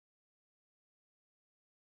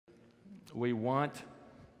we want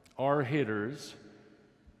our hitters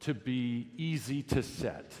to be easy to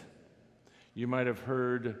set. You might have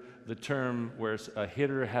heard the term where a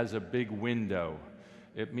hitter has a big window.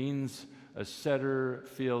 It means a setter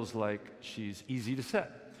feels like she's easy to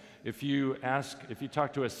set. If you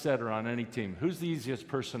talk to a setter on any team, who's the easiest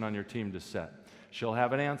person on your team to set? She'll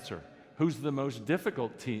have an answer. Who's the most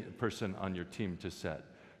difficult person on your team to set?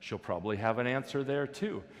 She'll probably have an answer there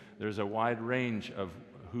too. There's a wide range of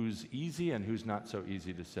who's easy and who's not so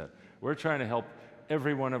easy to set. We're trying to help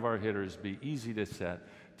every one of our hitters be easy to set,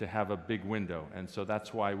 to have a big window. And so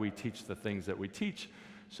that's why we teach the things that we teach,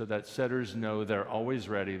 so that setters know they're always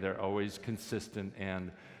ready, they're always consistent,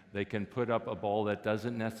 and they can put up a ball that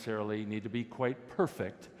doesn't necessarily need to be quite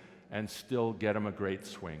perfect and still get them a great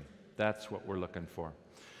swing. That's what we're looking for.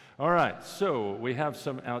 All right, so we have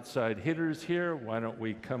some outside hitters here. Why don't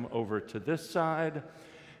we come over to this side?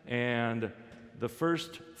 And the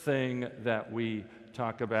first thing that we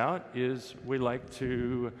talk about is we like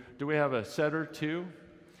to, do we have a setter too?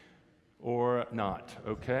 Or not,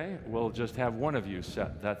 okay? We'll just have one of you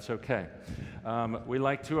set, that's okay. We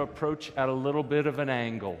like to approach at a little bit of an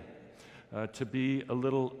angle, to be a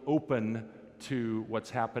little open to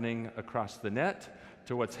what's happening across the net,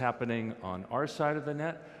 to what's happening on our side of the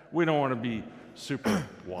net. We don't want to be super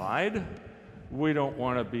wide. We don't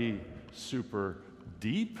want to be super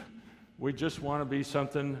deep. We just want to be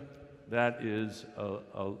something that is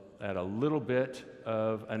at a little bit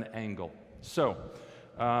of an angle. So,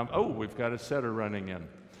 oh, we've got a setter running in.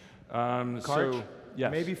 Karch,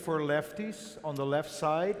 yes. Maybe for lefties, on the left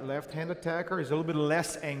side, left-hand attacker is a little bit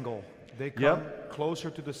less angle. They come closer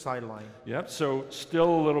to the sideline. Yep, so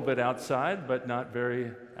still a little bit outside, but not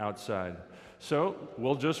very outside. So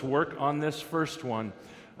we'll just work on this first one.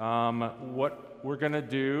 What we're going to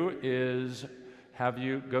do is have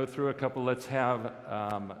you go through a couple. Let's have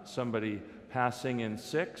somebody passing in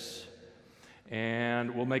 6.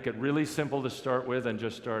 And we'll make it really simple to start with and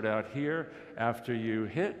just start out here. After you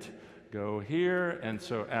hit, go here. And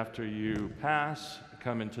so after you pass,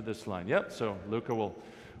 come into this line. Yep, so Luca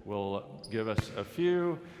will give us a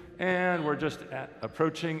few. And we're just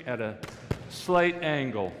approaching at a slight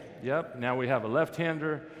angle. Yep, now we have a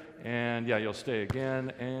left-hander. And yeah, you'll stay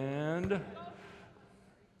again and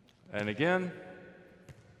again.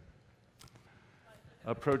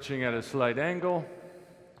 Approaching at a slight angle.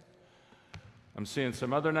 I'm seeing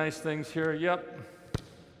some other nice things here. Yep.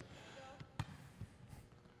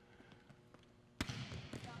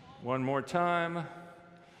 One more time.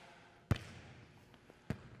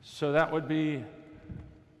 So that would be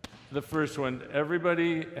the first one.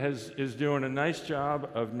 Everybody is doing a nice job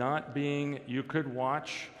of not being, you could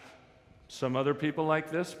watch some other people like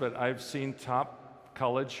this, but I've seen top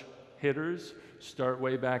college hitters start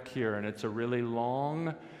way back here, and it's a really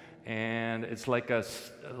long, and it's like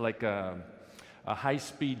a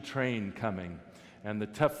high-speed train coming. And the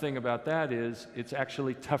tough thing about that is it's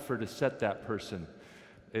actually tougher to set that person.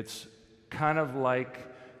 It's kind of like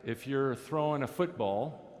if you're throwing a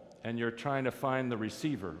football and you're trying to find the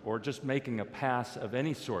receiver or just making a pass of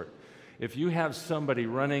any sort. If you have somebody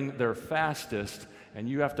running their fastest and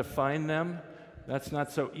you have to find them, that's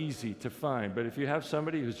not so easy to find. But if you have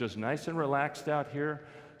somebody who's just nice and relaxed out here,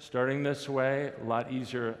 starting this way, a lot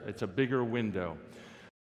easier, it's a bigger window.